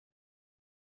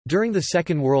During the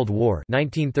Second World War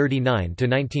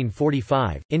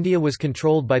 1939–1945, India was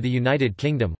controlled by the United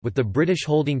Kingdom, with the British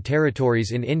holding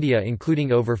territories in India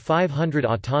including over 500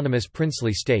 autonomous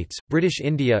princely states. British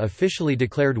India officially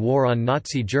declared war on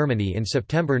Nazi Germany in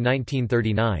September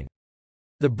 1939.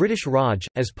 The British Raj,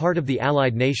 as part of the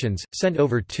Allied nations, sent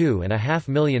over 2.5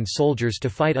 million soldiers to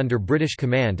fight under British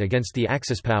command against the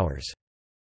Axis powers.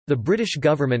 The British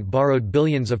government borrowed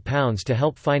billions of pounds to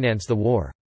help finance the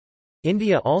war.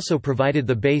 India also provided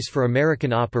the base for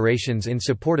American operations in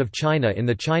support of China in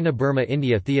the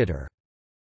China-Burma-India theatre.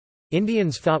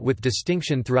 Indians fought with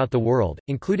distinction throughout the world,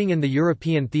 including in the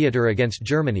European theatre against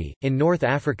Germany, in North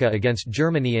Africa against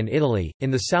Germany and Italy,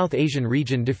 in the South Asian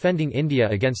region defending India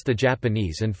against the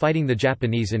Japanese and fighting the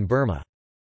Japanese in Burma.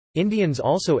 Indians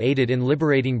also aided in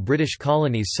liberating British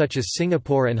colonies such as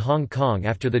Singapore and Hong Kong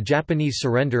after the Japanese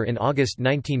surrender in August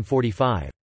 1945.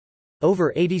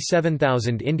 Over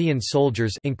 87,000 Indian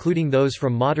soldiers, including those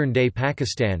from modern-day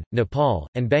Pakistan, Nepal,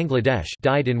 and Bangladesh,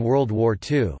 died in World War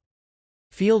II.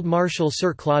 Field Marshal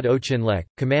Sir Claude Auchinleck,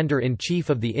 Commander-in-Chief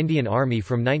of the Indian Army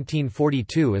from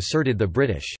 1942, asserted the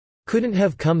British couldn't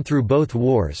have come through both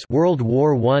wars, World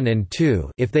War I and II,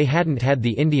 if they hadn't had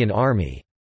the Indian Army.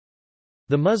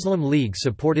 The Muslim League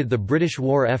supported the British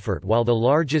war effort, while the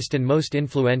largest and most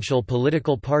influential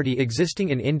political party existing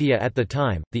in India at the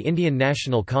time, the Indian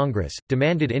National Congress,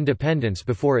 demanded independence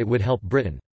before it would help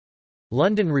Britain.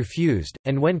 London refused,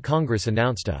 and when Congress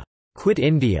announced a "Quit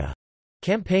India"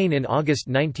 campaign in August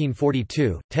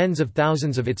 1942, tens of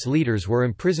thousands of its leaders were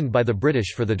imprisoned by the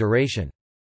British for the duration.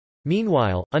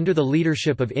 Meanwhile, under the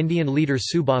leadership of Indian leader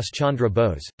Subhas Chandra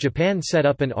Bose, Japan set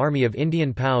up an army of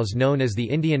Indian POWs known as the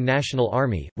Indian National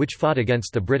Army, which fought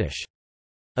against the British.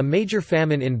 A major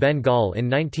famine in Bengal in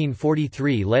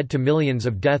 1943 led to millions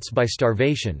of deaths by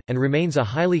starvation, and remains a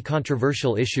highly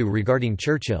controversial issue regarding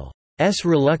Churchill's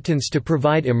reluctance to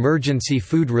provide emergency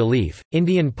food relief.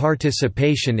 Indian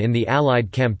participation in the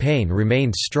Allied campaign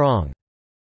remained strong.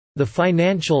 The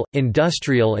financial,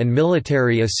 industrial and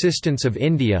military assistance of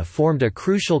India formed a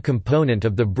crucial component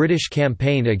of the British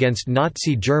campaign against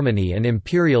Nazi Germany and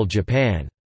Imperial Japan.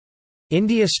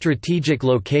 India's strategic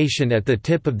location at the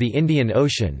tip of the Indian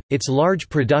Ocean, its large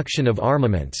production of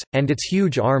armaments, and its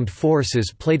huge armed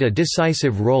forces played a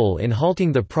decisive role in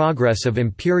halting the progress of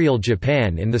Imperial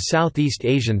Japan in the Southeast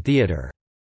Asian theatre.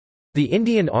 The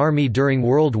Indian Army during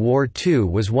World War II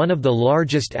was one of the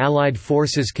largest Allied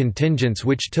forces contingents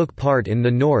which took part in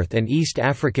the North and East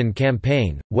African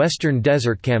Campaign, Western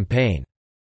Desert Campaign.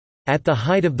 At the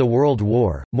height of the World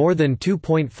War, more than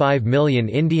 2.5 million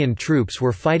Indian troops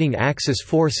were fighting Axis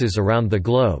forces around the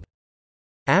globe.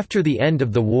 After the end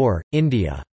of the war,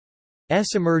 India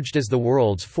emerged as the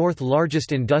world's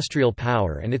fourth-largest industrial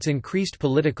power, and its increased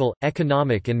political,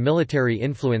 economic and military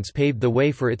influence paved the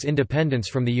way for its independence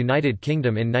from the United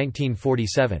Kingdom in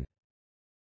 1947.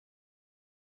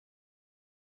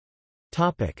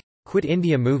 Quit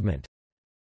India movement.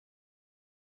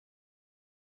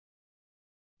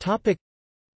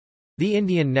 The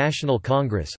Indian National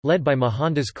Congress, led by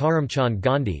Mohandas Karamchand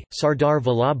Gandhi, Sardar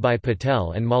Vallabhbhai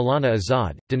Patel and Maulana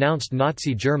Azad, denounced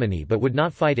Nazi Germany but would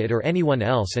not fight it or anyone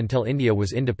else until India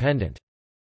was independent.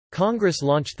 Congress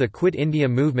launched the Quit India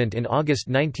movement in August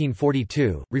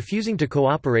 1942, refusing to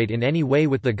cooperate in any way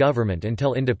with the government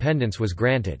until independence was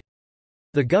granted.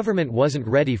 The government wasn't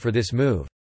ready for this move.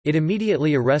 It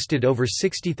immediately arrested over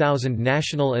 60,000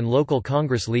 national and local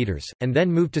Congress leaders, and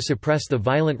then moved to suppress the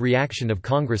violent reaction of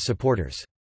Congress supporters.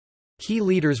 Key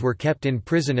leaders were kept in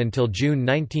prison until June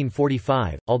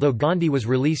 1945, although Gandhi was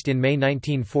released in May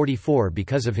 1944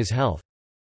 because of his health.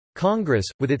 Congress,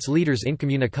 with its leaders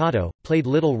incommunicado, played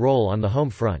little role on the home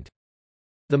front.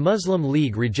 The Muslim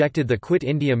League rejected the Quit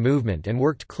India movement and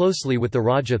worked closely with the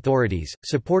Raj authorities.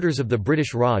 Supporters of the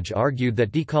British Raj argued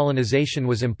that decolonization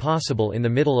was impossible in the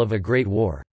middle of a Great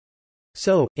War.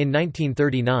 So, in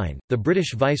 1939, the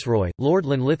British Viceroy, Lord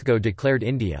Linlithgow, declared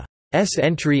India's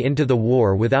entry into the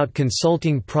war without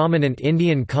consulting prominent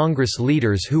Indian Congress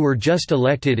leaders who were just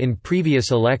elected in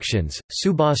previous elections.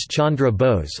 Subhas Chandra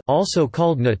Bose, also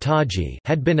called Netaji,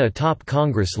 had been a top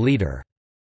Congress leader.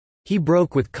 He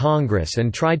broke with Congress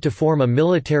and tried to form a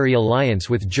military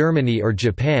alliance with Germany or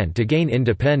Japan to gain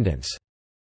independence.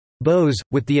 Bose,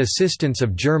 with the assistance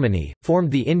of Germany,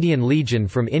 formed the Indian Legion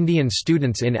from Indian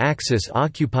students in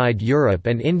Axis-occupied Europe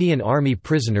and Indian Army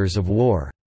prisoners of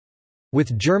war.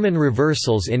 With German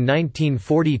reversals in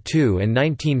 1942 and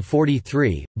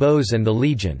 1943, Bose and the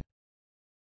Legion's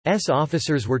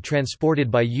officers were transported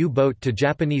by U-boat to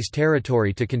Japanese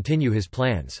territory to continue his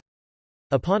plans.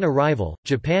 Upon arrival,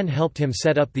 Japan helped him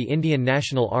set up the Indian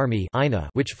National Army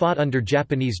which fought under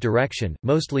Japanese direction,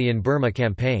 mostly in Burma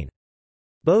campaign.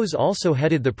 Bose also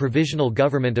headed the Provisional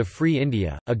Government of Free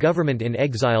India, a government in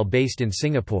exile based in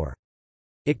Singapore.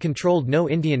 It controlled no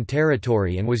Indian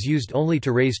territory and was used only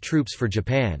to raise troops for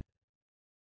Japan.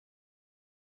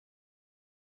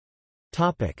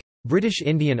 British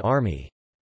Indian Army.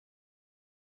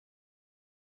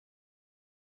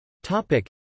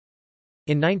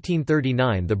 In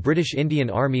 1939 the British Indian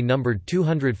Army numbered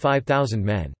 205,000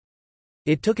 men.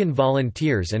 It took in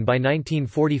volunteers and by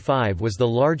 1945 was the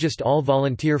largest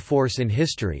all-volunteer force in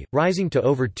history, rising to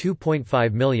over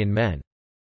 2.5 million men.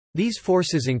 These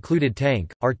forces included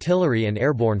tank, artillery and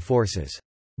airborne forces.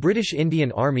 British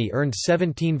Indian Army earned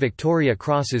 17 Victoria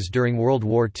Crosses during World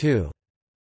War II.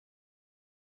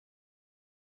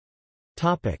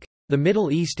 The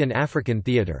Middle East and African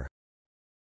Theatre.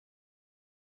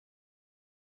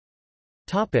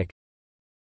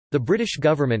 The British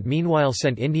government meanwhile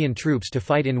sent Indian troops to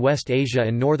fight in West Asia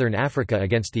and Northern Africa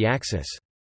against the Axis.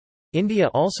 India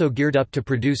also geared up to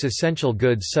produce essential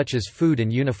goods such as food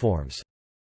and uniforms.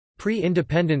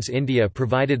 Pre-independence India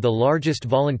provided the largest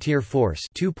volunteer force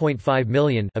 2.5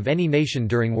 million of any nation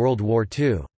during World War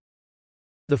II.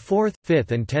 The 4th,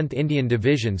 5th and 10th Indian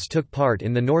Divisions took part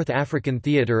in the North African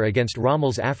Theatre against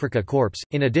Rommel's Afrika Korps.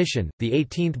 In addition, the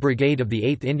 18th Brigade of the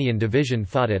 8th Indian Division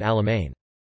fought at Alamein.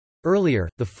 Earlier,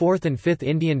 the 4th and 5th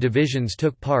Indian Divisions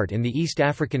took part in the East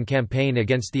African Campaign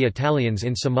against the Italians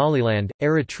in Somaliland,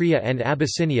 Eritrea and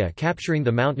Abyssinia, capturing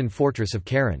the mountain fortress of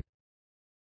Keren.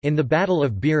 In the Battle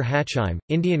of Bir Hakeim,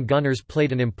 Indian gunners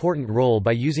played an important role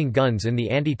by using guns in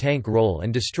the anti-tank role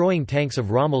and destroying tanks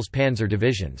of Rommel's panzer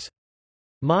divisions.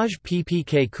 Maj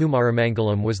Ppk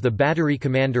Kumaramangalam was the battery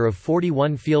commander of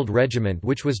 41 Field Regiment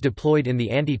which was deployed in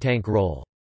the anti-tank role.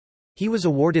 He was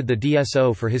awarded the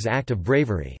DSO for his act of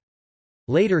bravery.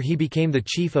 Later he became the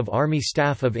Chief of Army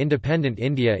Staff of Independent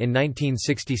India in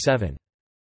 1967.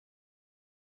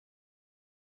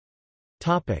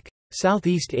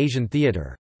 Southeast Asian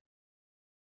Theatre.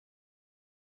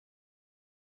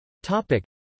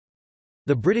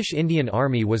 The British Indian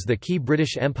Army was the key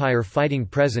British Empire fighting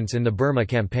presence in the Burma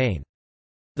campaign.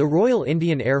 The Royal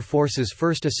Indian Air Force's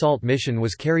first assault mission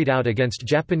was carried out against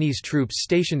Japanese troops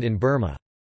stationed in Burma.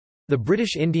 The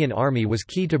British Indian Army was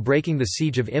key to breaking the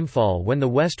siege of Imphal when the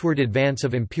westward advance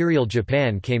of Imperial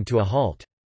Japan came to a halt.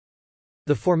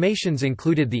 The formations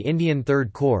included the Indian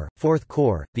 3rd Corps, 4th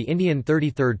Corps, the Indian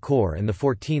 33rd Corps and the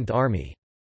 14th Army.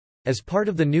 As part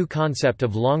of the new concept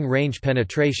of long-range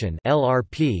penetration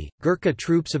 (LRP), Gurkha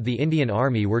troops of the Indian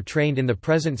Army were trained in the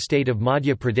present state of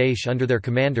Madhya Pradesh under their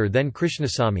commander then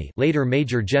Krishnasamy, later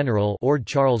Major General Ord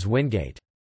Charles Wingate.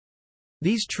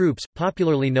 These troops,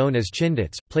 popularly known as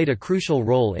Chindits, played a crucial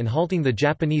role in halting the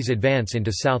Japanese advance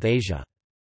into South Asia.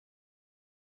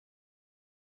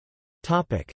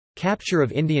 Capture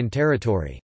of Indian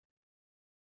territory.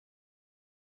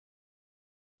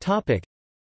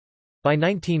 By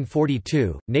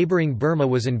 1942, neighbouring Burma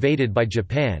was invaded by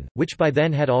Japan, which by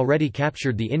then had already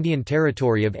captured the Indian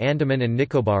territory of Andaman and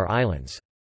Nicobar Islands.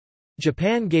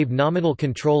 Japan gave nominal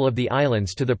control of the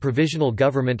islands to the Provisional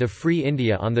Government of Free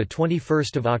India on 21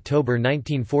 October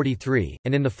 1943,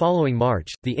 and in the following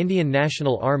March, the Indian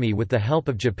National Army with the help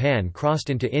of Japan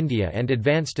crossed into India and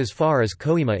advanced as far as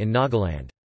Kohima in Nagaland.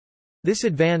 This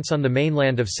advance on the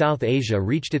mainland of South Asia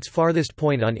reached its farthest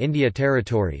point on India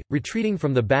territory, retreating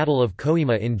from the Battle of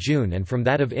Kohima in June and from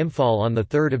that of Imphal on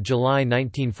 3 July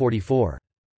 1944.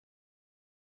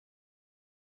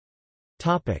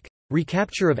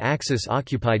 Recapture of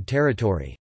Axis-occupied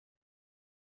territory.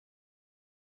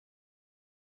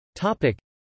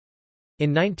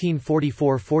 In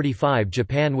 1944–45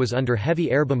 Japan was under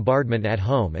heavy air bombardment at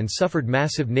home and suffered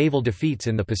massive naval defeats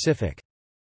in the Pacific.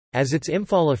 As its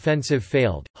Imphal offensive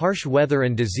failed, harsh weather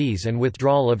and disease and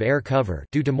withdrawal of air cover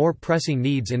due to more pressing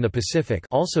needs in the Pacific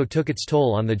also took its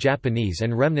toll on the Japanese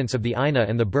and remnants of the INA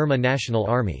and the Burma National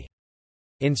Army.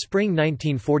 In spring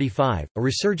 1945, a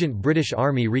resurgent British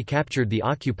Army recaptured the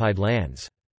occupied lands.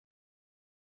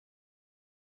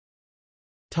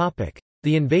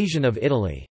 The invasion of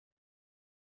Italy.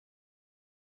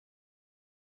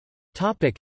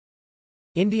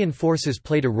 Indian forces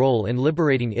played a role in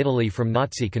liberating Italy from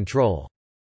Nazi control.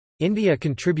 India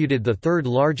contributed the third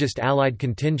largest Allied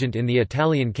contingent in the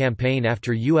Italian campaign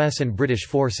after US and British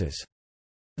forces.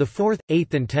 The 4th,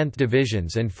 8th and 10th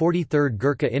Divisions and 43rd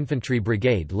Gurkha Infantry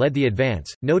Brigade led the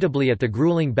advance, notably at the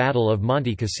grueling Battle of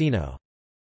Monte Cassino.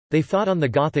 They fought on the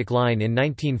Gothic Line in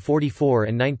 1944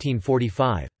 and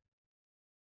 1945.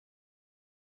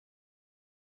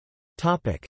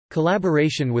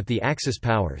 Collaboration with the Axis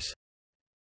powers.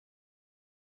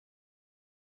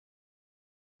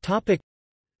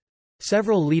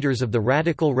 Several leaders of the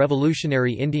radical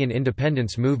revolutionary Indian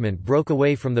independence movement broke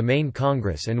away from the main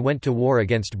Congress and went to war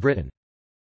against Britain.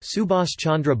 Subhas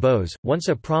Chandra Bose, once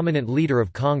a prominent leader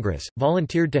of Congress,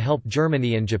 volunteered to help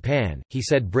Germany and Japan. He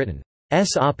said Britain's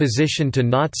opposition to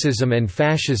Nazism and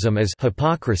fascism is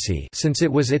hypocrisy since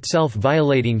it was itself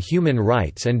violating human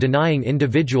rights and denying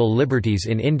individual liberties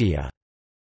in India.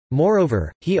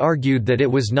 Moreover, he argued that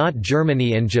it was not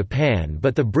Germany and Japan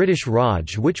but the British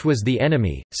Raj which was the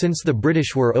enemy, since the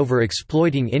British were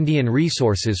over-exploiting Indian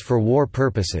resources for war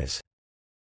purposes.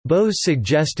 Bose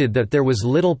suggested that there was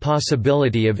little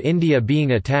possibility of India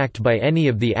being attacked by any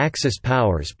of the Axis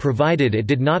powers provided it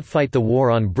did not fight the war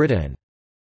on Britain's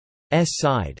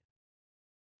side.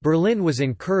 Berlin was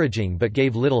encouraging but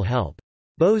gave little help.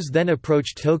 Bose then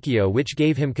approached Tokyo, which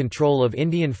gave him control of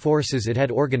Indian forces it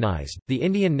had organized. The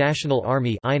Indian National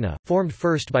Army (INA), formed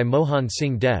first by Mohan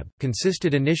Singh Deb,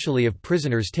 consisted initially of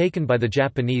prisoners taken by the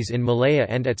Japanese in Malaya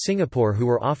and at Singapore who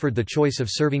were offered the choice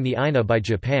of serving the INA by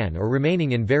Japan or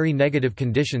remaining in very negative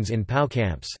conditions in POW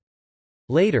camps.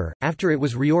 Later, after it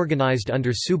was reorganized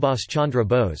under Subhas Chandra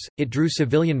Bose, it drew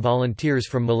civilian volunteers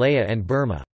from Malaya and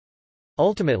Burma.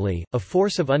 Ultimately, a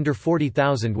force of under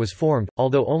 40,000 was formed,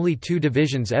 although only 2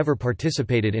 divisions ever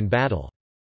participated in battle.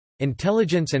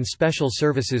 Intelligence and special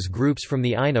services groups from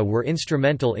the INA were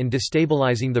instrumental in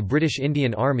destabilizing the British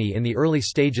Indian Army in the early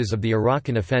stages of the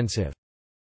Arakan offensive.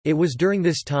 It was during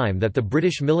this time that the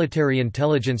British military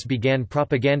intelligence began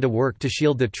propaganda work to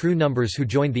shield the true numbers who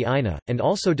joined the INA, and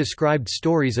also described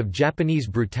stories of Japanese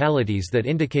brutalities that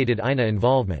indicated INA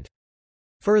involvement.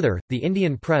 Further, the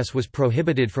Indian press was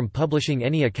prohibited from publishing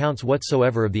any accounts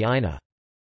whatsoever of the INA.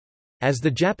 As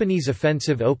the Japanese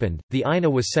offensive opened, the INA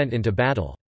was sent into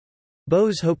battle.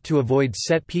 Bose hoped to avoid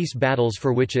set-piece battles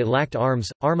for which it lacked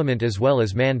arms, armament as well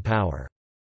as manpower.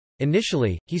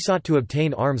 Initially, he sought to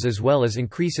obtain arms as well as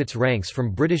increase its ranks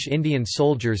from British Indian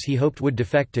soldiers he hoped would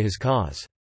defect to his cause.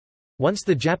 Once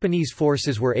the Japanese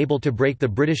forces were able to break the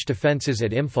British defences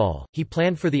at Imphal, he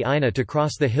planned for the INA to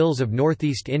cross the hills of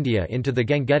northeast India into the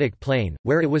Gangetic Plain,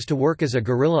 where it was to work as a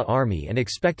guerrilla army and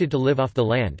expected to live off the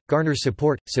land, garner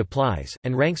support, supplies,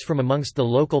 and ranks from amongst the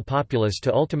local populace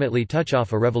to ultimately touch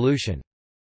off a revolution.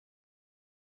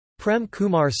 Prem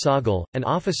Kumar Sahgal, an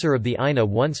officer of the INA,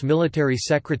 once military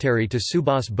secretary to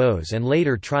Subhas Bose and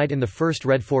later tried in the first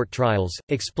Red Fort trials,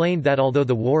 explained that although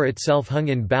the war itself hung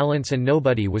in balance and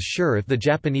nobody was sure if the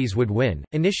Japanese would win,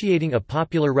 initiating a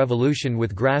popular revolution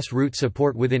with grassroots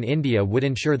support within India would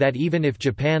ensure that even if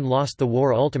Japan lost the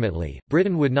war ultimately,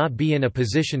 Britain would not be in a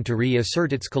position to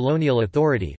reassert its colonial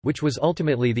authority, which was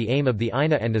ultimately the aim of the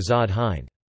INA and Azad Hind.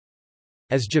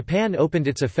 As Japan opened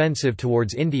its offensive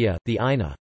towards India, the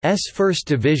INA's 1st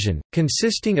Division,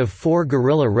 consisting of 4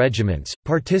 guerrilla regiments,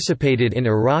 participated in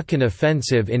Arakan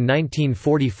offensive in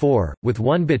 1944, with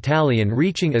 1 battalion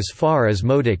reaching as far as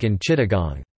Modak in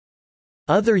Chittagong.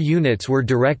 Other units were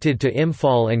directed to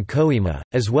Imphal and Kohima,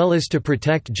 as well as to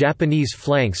protect Japanese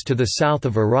flanks to the south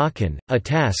of Arakan, a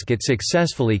task it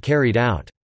successfully carried out.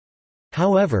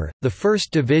 However, the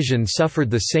 1st Division suffered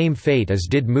the same fate as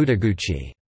did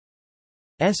Mutaguchi's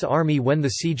army when the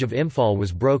siege of Imphal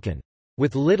was broken.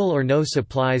 With little or no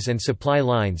supplies and supply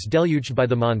lines deluged by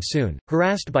the monsoon,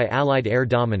 harassed by Allied air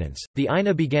dominance, the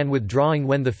INA began withdrawing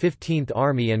when the 15th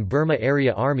Army and Burma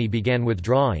Area Army began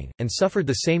withdrawing, and suffered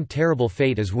the same terrible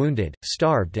fate as wounded,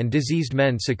 starved and diseased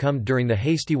men succumbed during the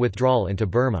hasty withdrawal into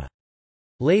Burma.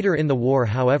 Later in the war,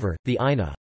 however, the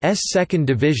INA's 2nd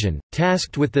Division,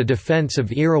 tasked with the defence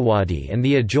of Irrawaddy and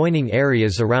the adjoining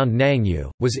areas around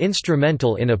Nangyu, was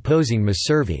instrumental in opposing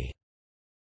Muservi's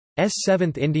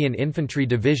 7th Indian Infantry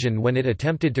Division when it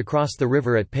attempted to cross the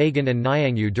river at Pagan and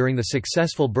Nyangyu during the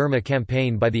successful Burma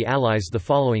campaign by the Allies the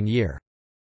following year.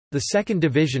 The 2nd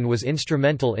Division was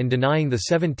instrumental in denying the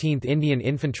 17th Indian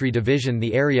Infantry Division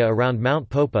the area around Mount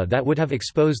Popa that would have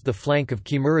exposed the flank of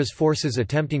Kimura's forces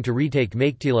attempting to retake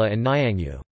Meiktila and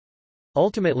Nyangyu.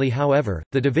 Ultimately, however,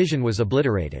 the division was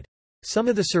obliterated. Some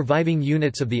of the surviving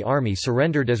units of the army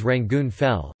surrendered as Rangoon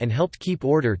fell, and helped keep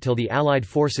order till the Allied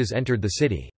forces entered the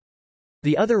city.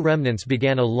 The other remnants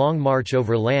began a long march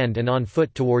over land and on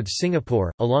foot towards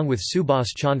Singapore, along with Subhas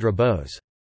Chandra Bose.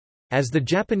 As the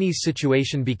Japanese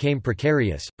situation became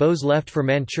precarious, Bose left for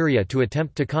Manchuria to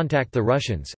attempt to contact the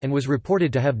Russians, and was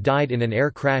reported to have died in an air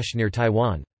crash near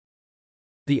Taiwan.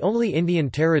 The only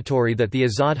Indian territory that the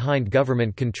Azad Hind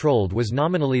government controlled was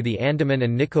nominally the Andaman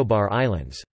and Nicobar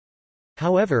Islands.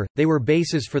 However, they were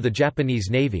bases for the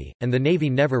Japanese Navy, and the Navy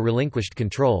never relinquished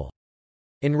control.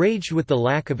 Enraged with the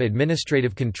lack of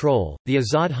administrative control, the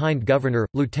Azad Hind governor,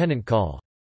 Lieutenant Col.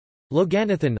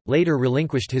 Loganathan, later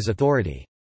relinquished his authority.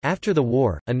 After the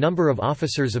war, a number of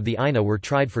officers of the INA were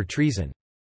tried for treason.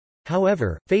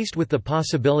 However, faced with the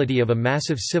possibility of a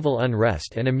massive civil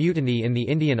unrest and a mutiny in the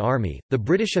Indian Army, the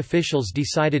British officials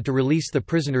decided to release the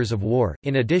prisoners of war.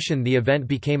 In addition, the event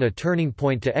became a turning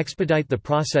point to expedite the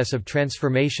process of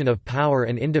transformation of power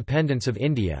and independence of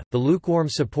India. The lukewarm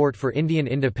support for Indian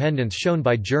independence shown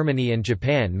by Germany and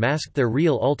Japan masked their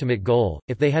real ultimate goal.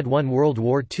 If they had won World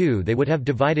War II, they would have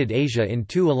divided Asia in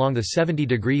two along the 70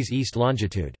 degrees east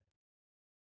longitude.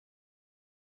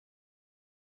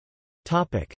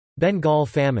 Bengal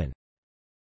famine.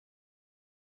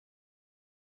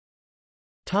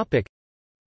 The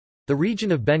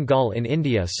region of Bengal in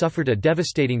India suffered a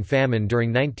devastating famine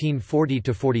during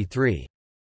 1940–43.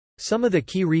 Some of the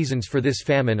key reasons for this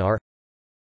famine are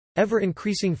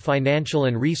ever-increasing financial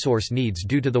and resource needs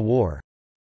due to the war,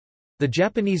 the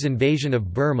Japanese invasion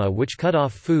of Burma which cut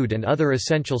off food and other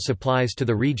essential supplies to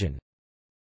the region,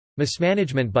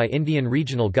 mismanagement by Indian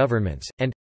regional governments,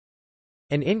 and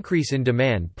an increase in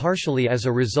demand partially as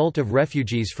a result of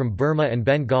refugees from Burma and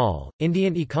Bengal.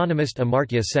 Indian economist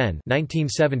Amartya Sen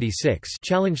 (1976)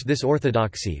 challenged this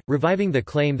orthodoxy, reviving the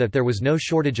claim that there was no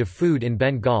shortage of food in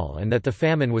Bengal and that the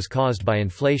famine was caused by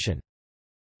inflation.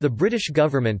 The British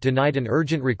government denied an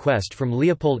urgent request from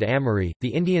Leopold Amery,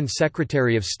 the Indian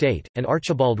Secretary of State, and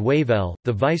Archibald Wavell,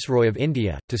 the Viceroy of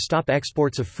India, to stop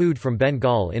exports of food from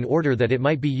Bengal in order that it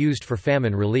might be used for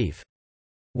famine relief.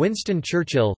 Winston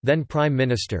Churchill, then Prime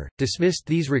Minister, dismissed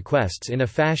these requests in a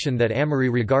fashion that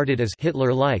Amery regarded as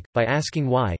Hitler-like, by asking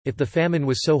why, if the famine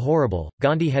was so horrible,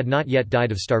 Gandhi had not yet died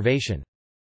of starvation.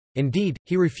 Indeed,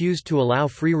 he refused to allow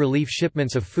free relief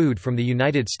shipments of food from the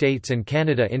United States and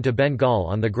Canada into Bengal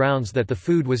on the grounds that the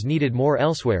food was needed more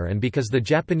elsewhere and because the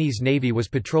Japanese Navy was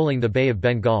patrolling the Bay of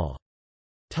Bengal.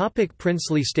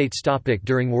 Princely states.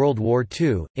 During World War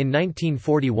II, in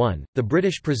 1941, the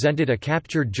British presented a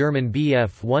captured German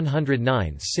Bf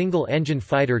 109 single-engine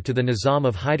fighter to the Nizam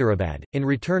of Hyderabad, in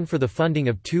return for the funding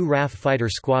of 2 RAF fighter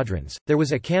squadrons. There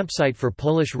was a campsite for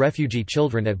Polish refugee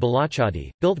children at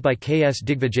Balachadi, built by K.S.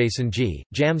 Digvijaysinji,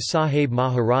 Jam Sahib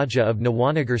Maharaja of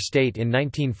Nawanagar state in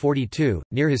 1942,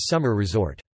 near his summer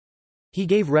resort. He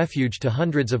gave refuge to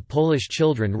hundreds of Polish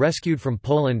children rescued from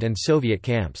Poland and Soviet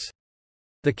camps.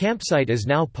 The campsite is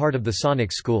now part of the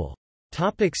Sonic School.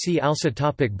 See also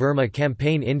Burma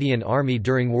Campaign. Indian Army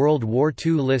during World War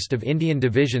II. List of Indian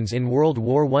divisions in World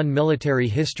War I. Military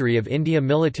history of India.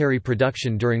 Military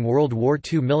production during World War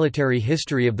II. Military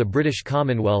history of the British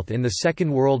Commonwealth in the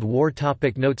Second World War.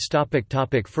 Notes.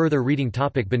 Further reading.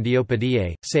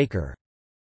 Bandyopadhyay, Sekar.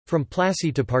 From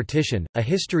Plassey to Partition, A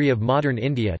History of Modern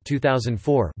India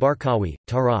 2004. Barkawi,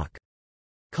 Tarak.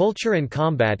 Culture and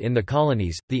Combat in the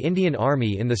Colonies, The Indian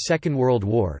Army in the Second World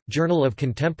War, Journal of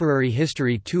Contemporary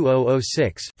History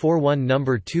 2006-41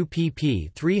 No. 2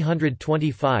 pp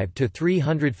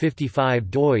 325–355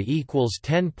 doi equals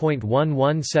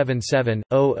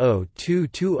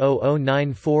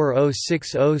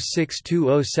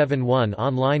 10.1177/0022009406062071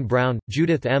 Online. Brown,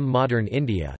 Judith M. Modern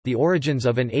India, The Origins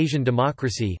of an Asian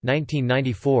Democracy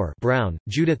 1994 Brown,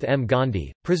 Judith M.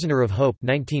 Gandhi, Prisoner of Hope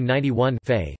 1991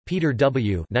 Fay, Peter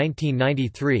W.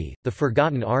 1993, The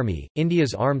Forgotten Army,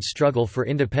 India's Armed Struggle for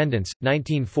Independence,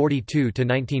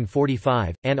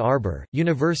 1942–1945, Ann Arbor,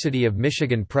 University of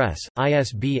Michigan Press,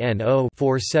 ISBN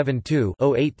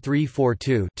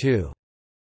 0-472-08342-2.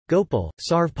 Gopal,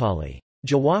 Sarvepalli.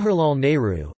 Jawaharlal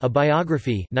Nehru, A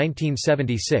Biography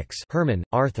 1976 Herman,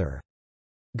 Arthur.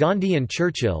 Gandhi and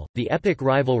Churchill, The Epic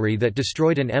Rivalry That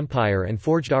Destroyed an Empire and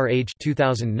Forged Our Age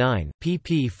 2009,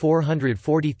 pp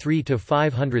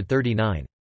 443–539.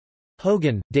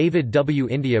 Hogan, David W.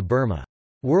 India-Burma.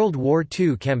 World War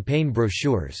II Campaign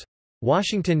Brochures.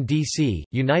 Washington, D.C.,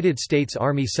 United States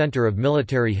Army Center of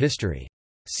Military History.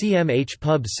 CMH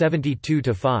Pub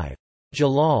 72-5.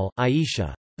 Jalal,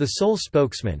 Aisha. The Sole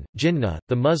Spokesman, Jinnah,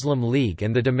 The Muslim League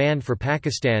and the Demand for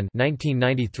Pakistan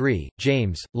 1993,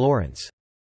 James, Lawrence.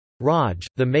 Raj,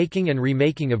 The Making and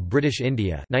Remaking of British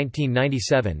India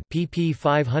 1997, pp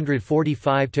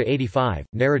 545–85,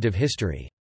 Narrative History.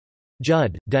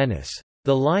 Judd, Dennis.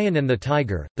 The Lion and the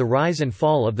Tiger, The Rise and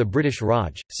Fall of the British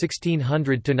Raj,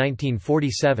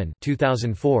 1600–1947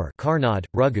 2004 Karnad,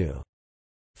 Raghu.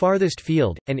 Farthest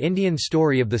Field, An Indian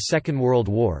Story of the Second World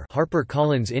War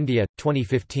HarperCollins India,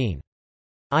 2015.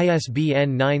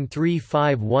 ISBN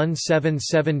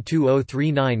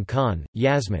 93517720039 Khan,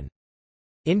 Yasmin.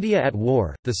 India at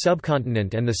War, The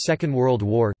Subcontinent and the Second World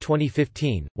War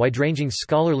 2015, wide-ranging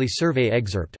scholarly survey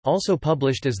excerpt, also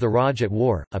published as The Raj at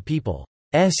War, A People's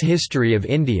History of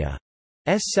India's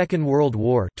Second World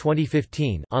War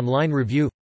 2015 online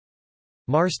review.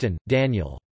 Marston,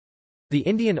 Daniel. The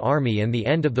Indian Army and the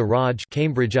End of the Raj,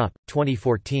 Cambridge UP,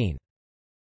 2014.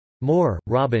 Moore,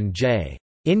 Robin J.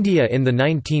 India in the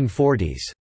 1940s.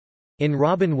 In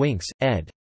Robin Winks, ed.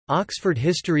 Oxford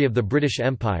History of the British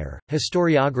Empire,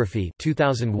 Historiography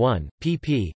 2001,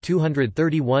 pp.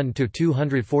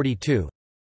 231–242.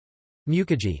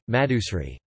 Mukherjee,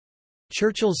 Madhusri.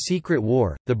 Churchill's Secret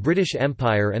War, The British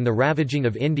Empire and the Ravaging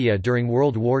of India During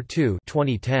World War II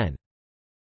 2010.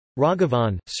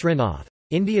 Raghavan, Srinath.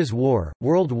 India's War,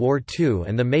 World War II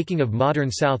and the Making of Modern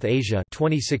South Asia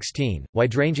 2016,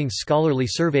 wide-ranging scholarly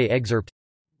survey excerpt.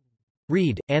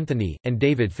 Reid, Anthony, and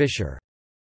David Fisher.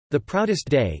 The Proudest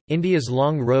Day, India's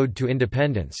Long Road to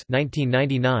Independence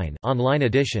 1999 online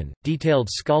edition, detailed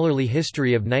scholarly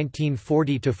history of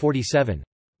 1940–47.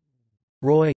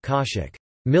 Roy, Kaushik.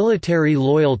 Military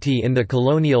Loyalty in the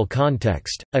Colonial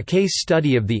Context, A Case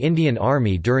Study of the Indian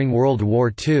Army During World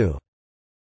War II.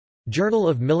 Journal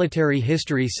of Military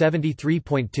History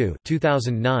 73.2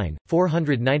 2009,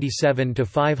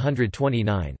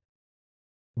 497–529.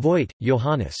 Voigt,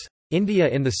 Johannes. India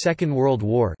in the Second World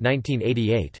War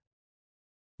 1988.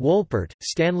 Wolpert,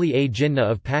 Stanley A. Jinnah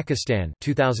of Pakistan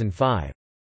 2005.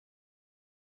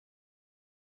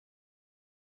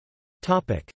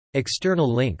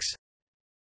 External links.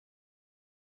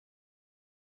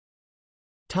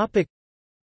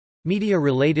 Media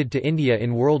related to India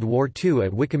in World War II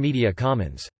at Wikimedia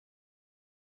Commons.